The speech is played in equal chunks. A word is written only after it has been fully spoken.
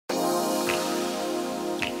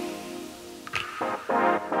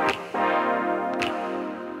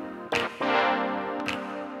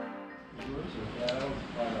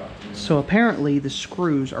So apparently the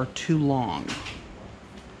screws are too long.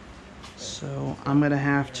 So I'm going to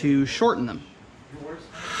have to shorten them.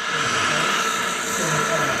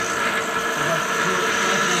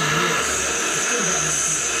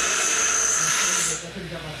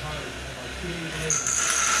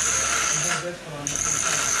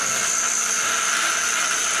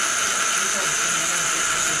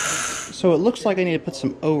 So it looks like I need to put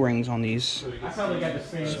some O-rings on these.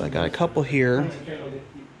 So I got a couple here.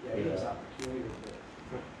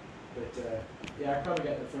 Yeah, I probably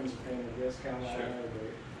got the friends of family discount. Sure.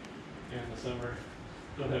 And the summer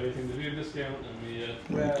don't have anything to do discount, and we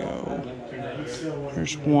There we go. turned out right.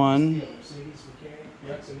 There's one.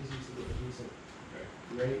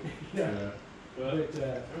 Yeah. Well, what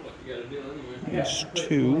you gotta do anyway. There's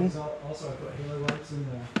two. Also, I put halo lights in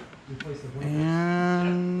the replace the blinkers.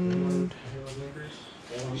 And Halo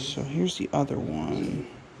blinkers. so here's the other one.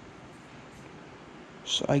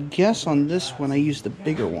 So I guess on this one I use the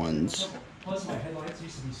bigger ones. Plus my headlights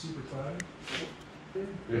used to be super cloudy.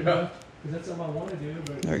 Yeah. Because that's something I want to do.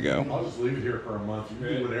 But There we go. I'll just leave it here for a month. You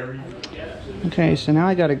can do whatever you want. Okay, so now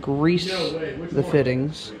I gotta grease the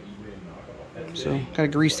fittings. So gotta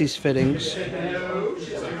grease these fittings. Yeah,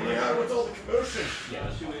 what's all the commotion?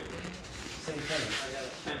 same thing.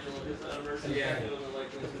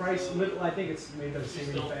 The price, I think it's made by the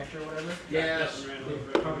same manufacturer or whatever. Yeah.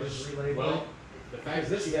 They probably just relabeled Well, it. the fact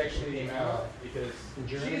this is actually came out because In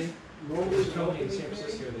Germany, there's a company in San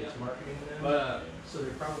Francisco that's marketing them. So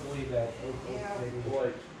they're probably that.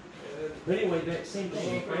 But anyway, that same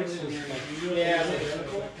thing. The price was like, yeah,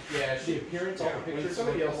 the appearance, all the pictures.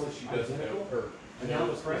 somebody else she doesn't know her. And now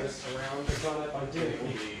the price around, it's on it identical.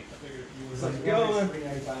 It's like Going.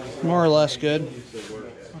 $3.95. More or less good.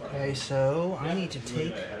 Okay, so I need to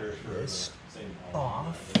take this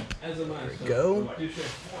off. There we go.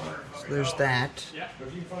 So there's that.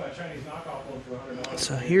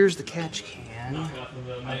 So here's the catch can.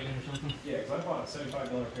 Yeah, because I bought a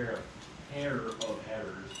 $75 pair of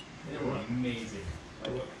headers, and they were amazing.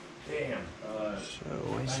 Like, damn.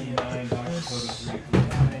 So I see put this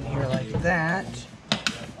down in here like that.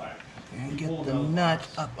 And get the nut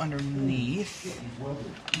up underneath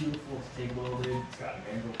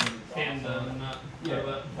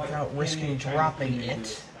without risking dropping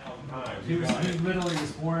it. He literally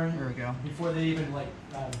was born. There we go. Before they even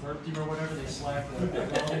burped him or whatever, they slapped the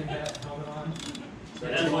welding helmet on.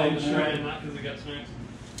 That's why he was trying, not because he got smacked.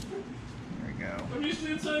 There we go. I'm used to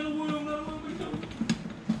the inside of the wood, I'm not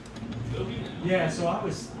a Yeah, so I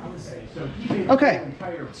was. Okay,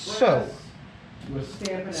 so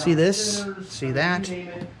see this? See that?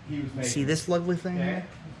 See this lovely thing here?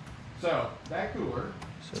 So that cooler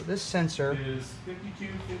So this sensor is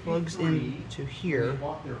 5253. plugs into here, They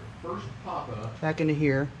bought their first Papa. back into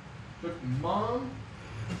here, Took Mom.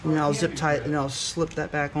 and then I'll zip tie it and I'll slip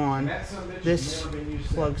that back on. That son of a bitch has This never been used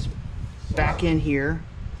plugs since. back in here,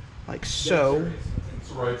 like so, It's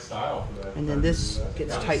the right style for that. and then this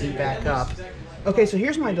gets tightened back up. Okay, so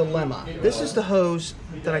here's my dilemma. This is the hose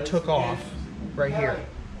that I took off right here.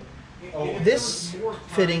 This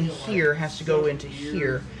fitting here has to go into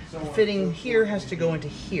here. The fitting here has to go into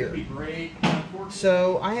here.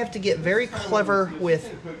 So I have to get very clever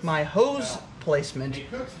with my hose placement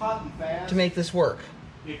It cooks hot and fast to make this work.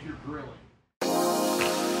 if you're grilling.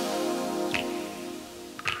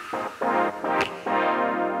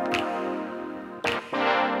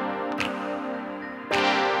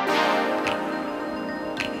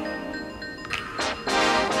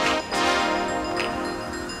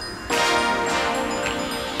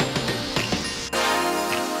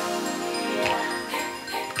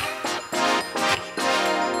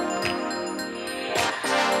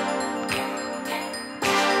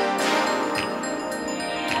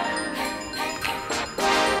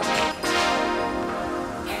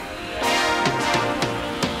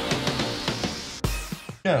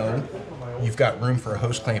 know you've got room for a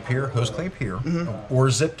hose clamp here, or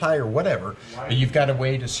zip tie or whatever, but you've got a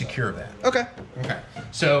way to secure that. Okay. Okay.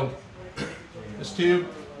 So this tube,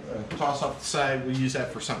 toss off the side, we use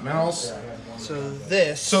that for something else. So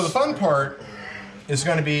this. So the fun part is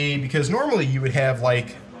going to be, because normally you would have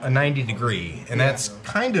like a 90 degree, and that's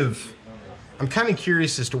kind of, I'm kind of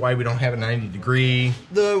curious as to why we don't have a 90 degree.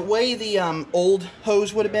 The way the old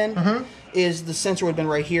hose would have been is the sensor would have been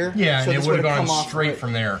right here. Yeah, so and it this would have would've gone come off straight right-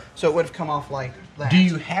 from there. So it would have come off like that. Do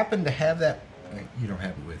you happen to have that? You don't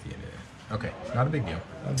have it with you, do you? Okay, not a big deal.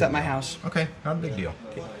 It's at my house. Okay, not a big deal.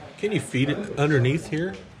 Can you feed it underneath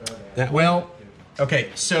here? That way? Well,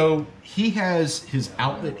 okay, so he has his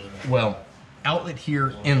outlet, outlet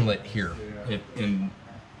here, inlet here, in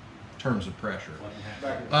terms of pressure.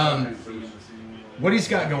 what he's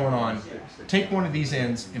got going on, take one of these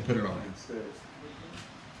ends and put it on.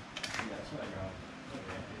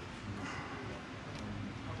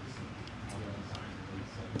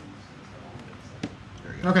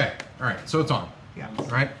 Okay, all right, so it's on. Yeah. All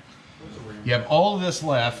right? You have all of this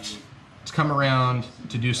left to come around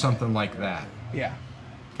to do something like that. Yeah.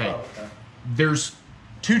 Okay. There's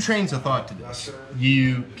two trains of thought to this.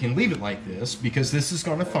 You can leave it like this because this is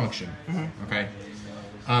going to function. Okay.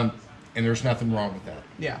 And there's nothing wrong with that.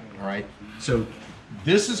 Yeah. All right. So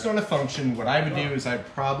this is going to function. What I would do is I'd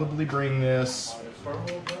probably bring this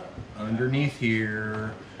underneath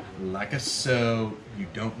here like so. You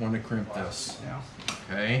don't want to crimp this. Yeah.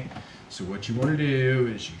 Okay. So what you want to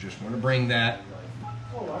do is you just want to bring that.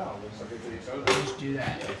 Just do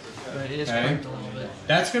that. But it is crimped a little bit.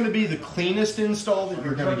 That's going to be the cleanest install that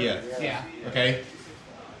you're going to get. Yeah. Okay.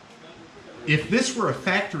 If this were a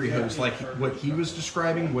factory hose like what he was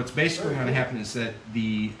describing, what's basically going to happen is that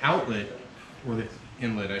the outlet, or the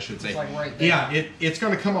inlet I should say, It's like right there. yeah, it's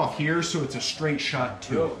going to come off here, so it's a straight shot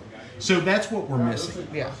to it. So that's what we're missing.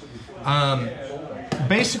 Yeah.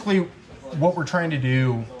 Basically, what we're trying to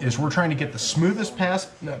do is we're trying to get the smoothest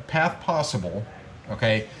path possible,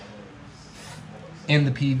 okay, in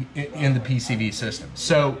the PCV system.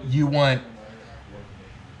 So you want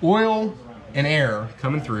oil and air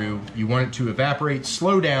coming through, you want it to evaporate,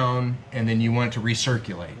 slow down, and then you want it to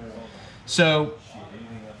recirculate. So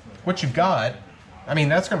what you've got, I mean,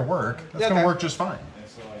 that's going to work. That's going to work just fine.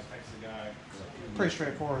 Pretty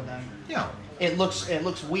straightforward then. Yeah. It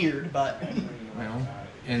looks weird, but Well,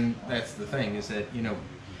 and that's the thing is that, you know,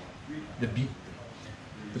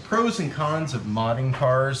 the pros and cons of modding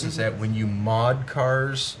cars is that when you mod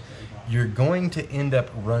cars, you're going to end up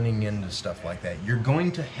running into stuff like that. You're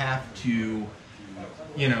going to have to,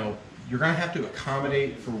 you know, you're going to have to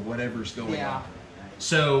accommodate for whatever's going on.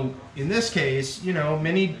 So in this case, you know,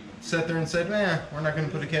 many sat there and said, we're not going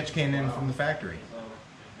to put a catch can in from the factory.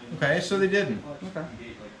 Okay, so they didn't. okay.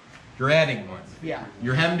 You're adding one. Yeah.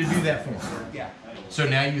 You're having to do that for them. Yeah. So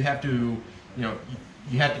now you have to, you know,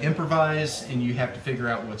 you have to improvise and you have to figure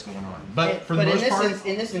out what's going on. But for the most part,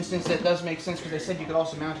 in this instance, that does make sense because they said you could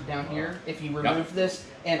also mount it down here if you remove this.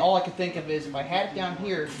 And all I could think of is if I had it down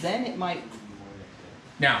here, then it might.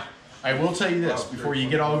 now I will tell you this before you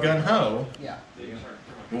get all gun ho. Yeah.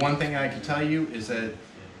 The one thing I can tell you is that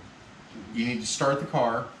you need to start the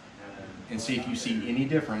car and see if you see any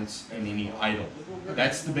difference in any idle.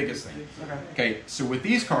 That's the biggest thing. Okay. So with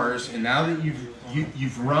these cars, and now that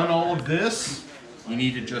you've run all of this, you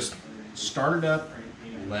need to just start it up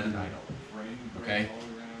and let it idle. Okay.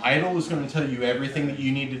 Idle is going to tell you everything that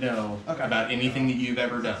you need to know about anything that you've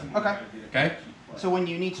ever done. Okay. Okay. So when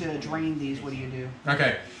you need to drain these, what do you do?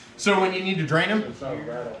 Okay. So when you need to drain them,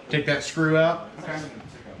 take that screw out. Okay.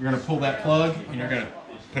 You're going to pull that plug and you're going to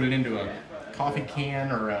put it into a coffee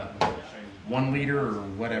can or a 1 liter or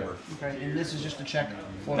whatever. Okay. And this is just to check.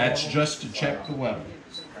 That's just to check the level.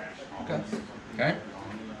 Okay. Okay?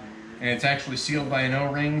 And it's actually sealed by an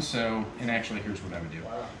O-ring, so, and actually here's what I would do.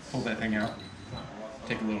 Pull that thing out,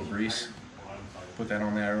 take a little grease, put that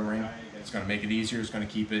on that O-ring. It's going to make it easier, it's going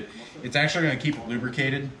to keep it, it's actually going to keep it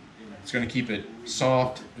lubricated. It's going to keep it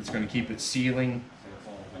soft, it's going to keep it sealing.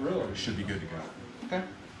 It should be good to go. Okay.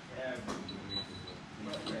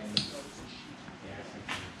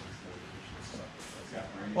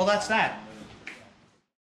 Well, that's that.